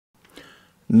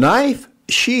Knife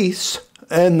sheaths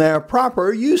and their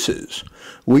proper uses.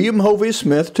 William Hovey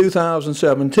Smith,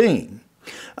 2017.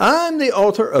 I'm the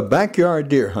author of Backyard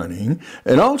Deer Hunting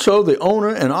and also the owner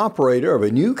and operator of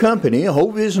a new company,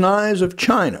 Hovey's Knives of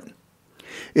China.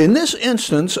 In this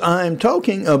instance, I'm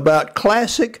talking about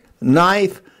classic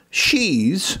knife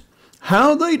sheaths,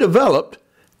 how they developed,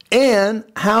 and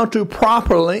how to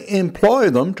properly employ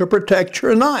them to protect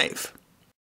your knife.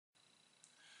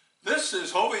 This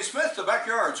is Hovey Smith, the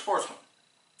Backyard Sportsman.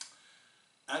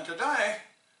 And today,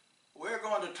 we're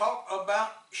going to talk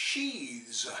about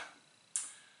sheaths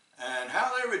and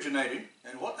how they originated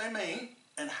and what they mean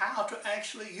and how to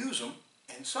actually use them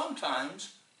and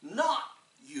sometimes not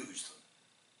use them.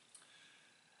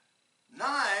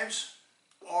 Knives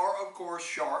are, of course,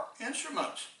 sharp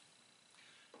instruments.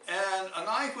 And a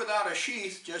knife without a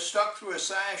sheath just stuck through a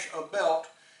sash or belt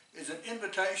is an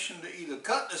invitation to either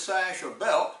cut the sash or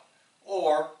belt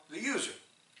or the user.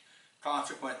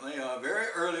 Consequently, very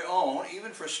early on,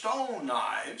 even for stone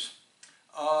knives,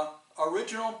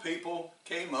 original people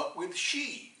came up with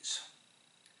sheaths.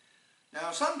 Now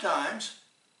sometimes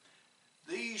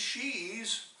these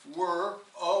sheaths were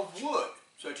of wood,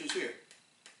 such as here.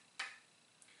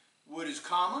 Wood is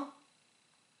common,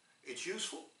 it's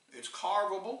useful, it's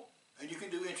carvable, and you can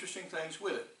do interesting things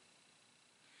with it.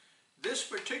 This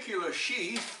particular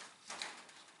sheath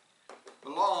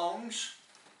belongs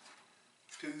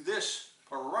to this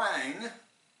parang,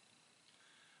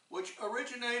 which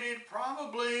originated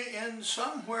probably in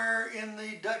somewhere in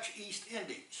the Dutch East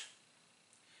Indies.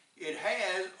 It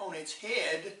has on its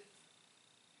head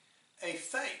a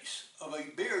face of a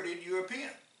bearded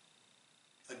European,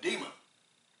 a demon.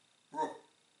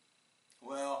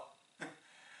 Well,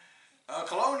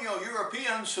 colonial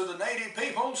Europeans to the native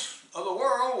peoples of the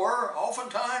world were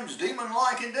oftentimes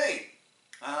demon-like indeed.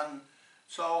 And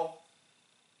so,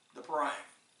 the parang.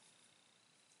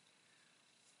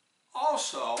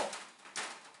 Also,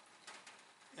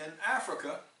 in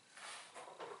Africa,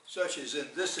 such as in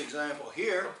this example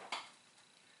here,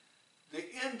 the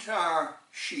entire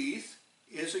sheath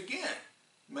is again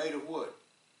made of wood,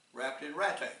 wrapped in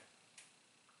rattan.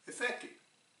 Effective.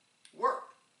 Worked.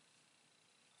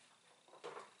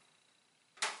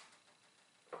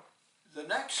 The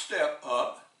next step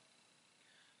up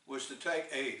was to take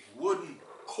a wooden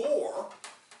core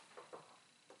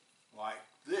like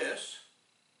this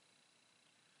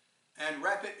and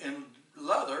wrap it in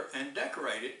leather and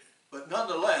decorate it, but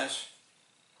nonetheless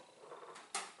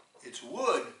it's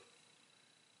wood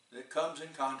that comes in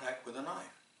contact with a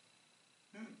knife.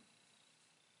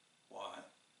 Why?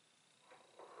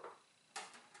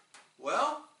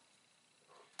 Well,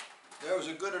 there was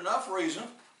a good enough reason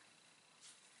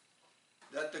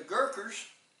that the Gurkhas,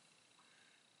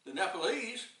 the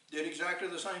Nepalese, did exactly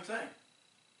the same thing.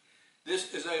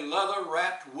 This is a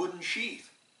leather-wrapped wooden sheath,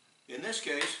 in this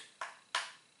case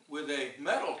with a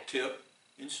metal tip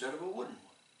instead of a wooden one.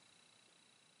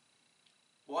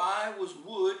 Why was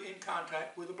wood in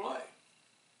contact with a blade?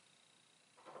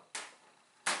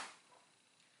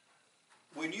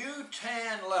 When you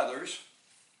tan leathers,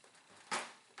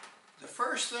 the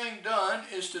first thing done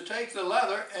is to take the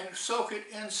leather and soak it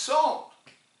in salt.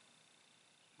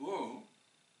 Ooh.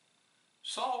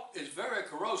 Salt is very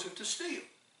corrosive to steel.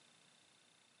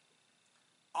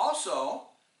 Also,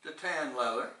 to tan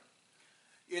leather,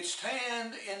 it's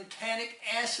tanned in tannic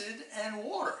acid and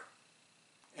water,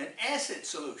 an acid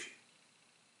solution.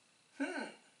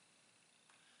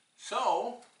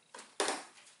 So,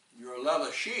 your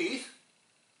leather sheath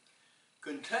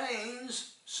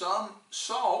contains some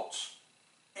salts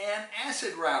and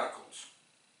acid radicals.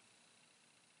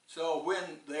 So when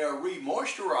they are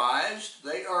re-moisturized,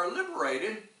 they are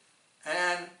liberated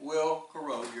and will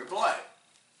corrode your blade.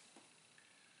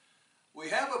 We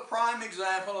have a prime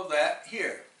example of that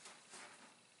here.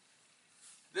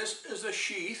 This is a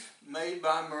sheath made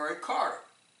by Murray Carter,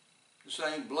 the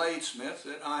same bladesmith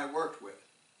that I worked with.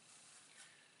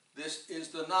 This is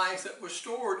the knife that was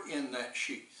stored in that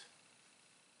sheath.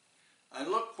 And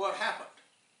look what happened.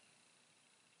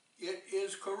 It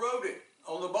is corroded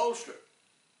on the bolster.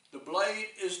 The blade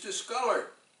is discolored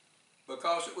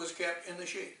because it was kept in the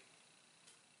sheath.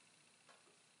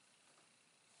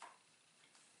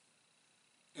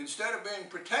 Instead of being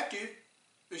protective,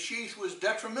 the sheath was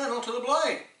detrimental to the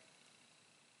blade.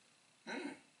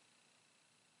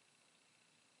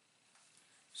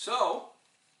 So,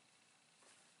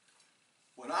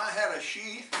 when I had a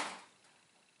sheath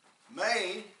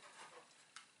made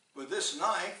with this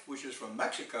knife, which is from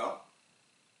Mexico,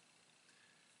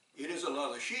 it is a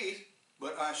leather sheath,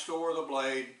 but I store the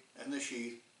blade and the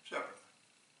sheath separately.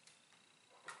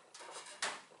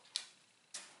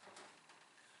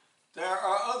 there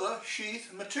are other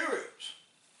sheath materials.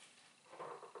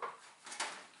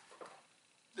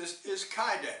 This is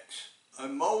Kydex, a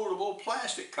moldable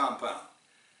plastic compound.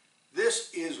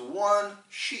 This is one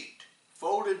sheet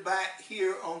folded back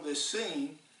here on this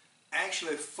seam,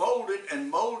 actually folded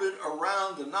and molded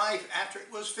around the knife after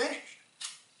it was finished.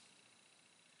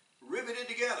 Riveted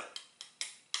together.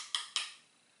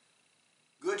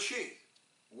 Good sheath.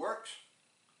 Works.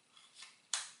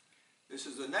 This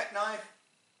is the neck knife,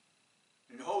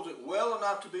 and it holds it well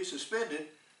enough to be suspended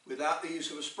without the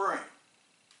use of a spring.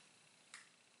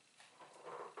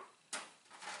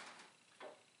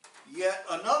 Yet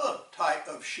another type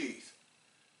of sheath,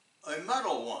 a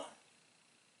metal one.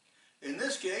 In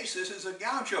this case, this is a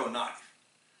gaucho knife,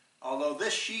 although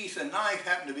this sheath and knife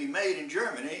happen to be made in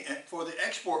Germany for the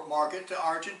export market to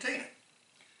Argentina.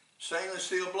 Stainless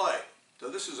steel blade. So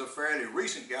this is a fairly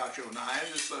recent gaucho knife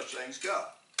as such things go.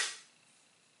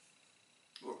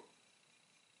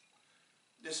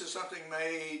 This is something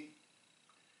made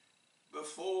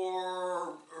before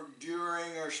or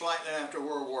during or slightly after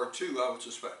World War II, I would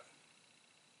suspect.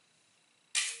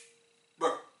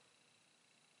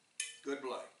 Good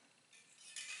blade.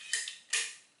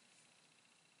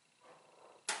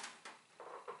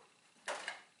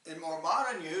 In more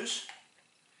modern use,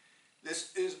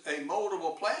 this is a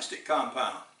moldable plastic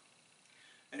compound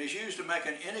and is used to make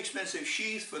an inexpensive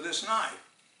sheath for this knife.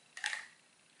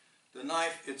 The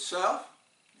knife itself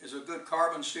is a good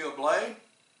carbon steel blade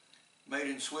made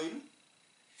in Sweden.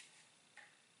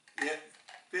 It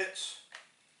fits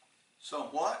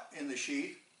somewhat in the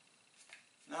sheath,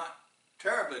 not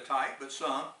terribly tight, but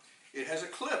some. It has a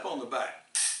clip on the back.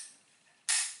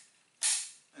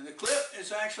 And the clip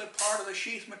is actually part of the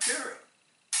sheath material.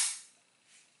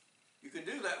 You can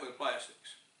do that with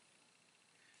plastics.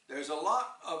 There's a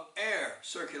lot of air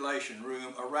circulation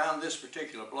room around this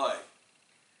particular blade.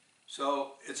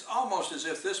 So it's almost as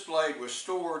if this blade was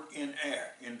stored in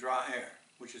air, in dry air,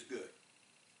 which is good.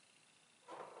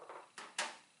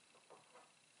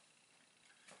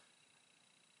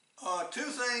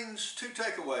 Two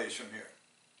takeaways from here.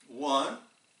 One,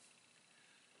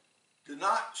 do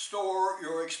not store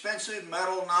your expensive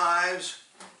metal knives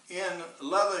in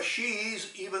leather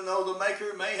sheaths, even though the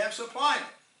maker may have supplied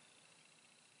it.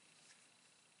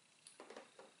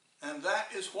 And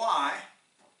that is why,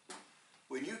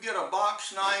 when you get a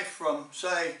box knife from,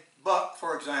 say, Buck,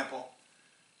 for example,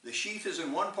 the sheath is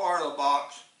in one part of the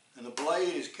box, and the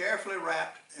blade is carefully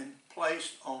wrapped and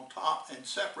placed on top and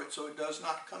separate so it does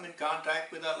not come in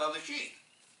contact with that leather sheath.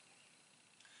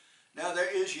 Now there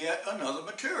is yet another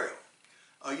material.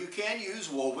 You can use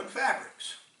woven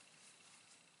fabrics.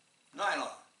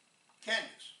 Nylon,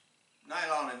 canvas,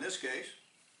 nylon in this case.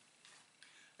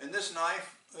 And this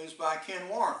knife is by Ken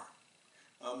Warner,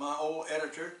 my old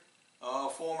editor,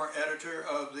 former editor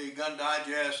of the Gun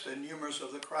Digest and numerous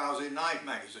of the Krause knife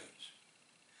magazines.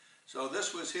 So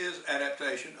this was his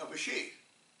adaptation of a sheath.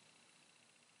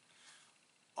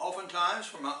 Oftentimes,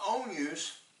 for my own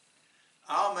use,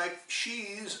 I'll make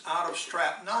sheaths out of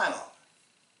strap nylon.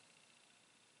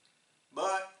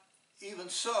 But even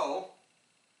so,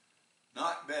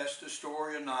 not best to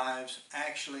store your knives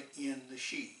actually in the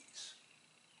sheaths.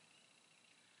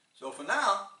 So for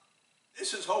now,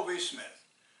 this is Hovey Smith,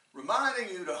 reminding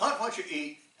you to hunt what you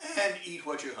eat and eat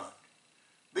what you hunt.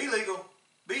 Be legal,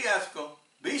 be ethical,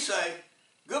 be safe,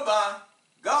 goodbye,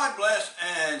 God bless,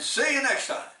 and see you next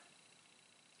time.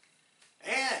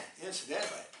 And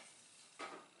incidentally,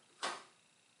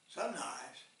 some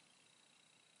knives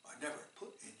are never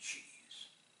put in sheaths,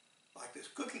 like this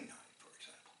cooking knife, for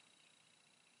example.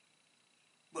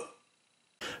 Look.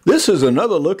 This is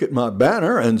another look at my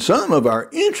banner and some of our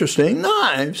interesting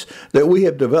knives that we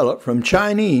have developed from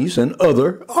Chinese and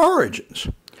other origins.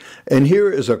 And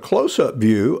here is a close-up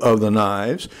view of the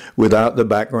knives without the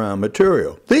background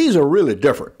material. These are really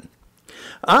different.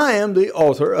 I am the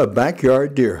author of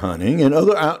Backyard Deer Hunting and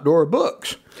other outdoor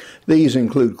books. These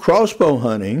include crossbow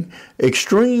hunting,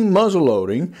 extreme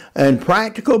muzzleloading, and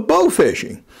practical bow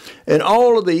fishing. And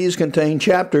all of these contain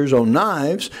chapters on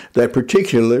knives that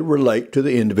particularly relate to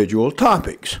the individual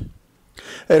topics.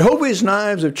 At Hovey's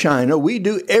Knives of China, we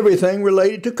do everything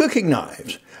related to cooking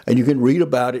knives, and you can read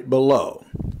about it below.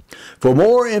 For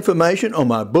more information on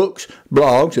my books,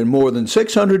 blogs, and more than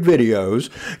 600 videos,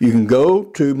 you can go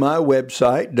to my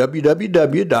website,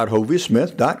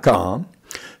 www.hoveysmith.com.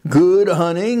 Good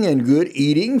hunting and good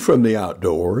eating from the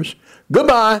outdoors.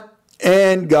 Goodbye,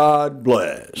 and God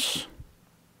bless.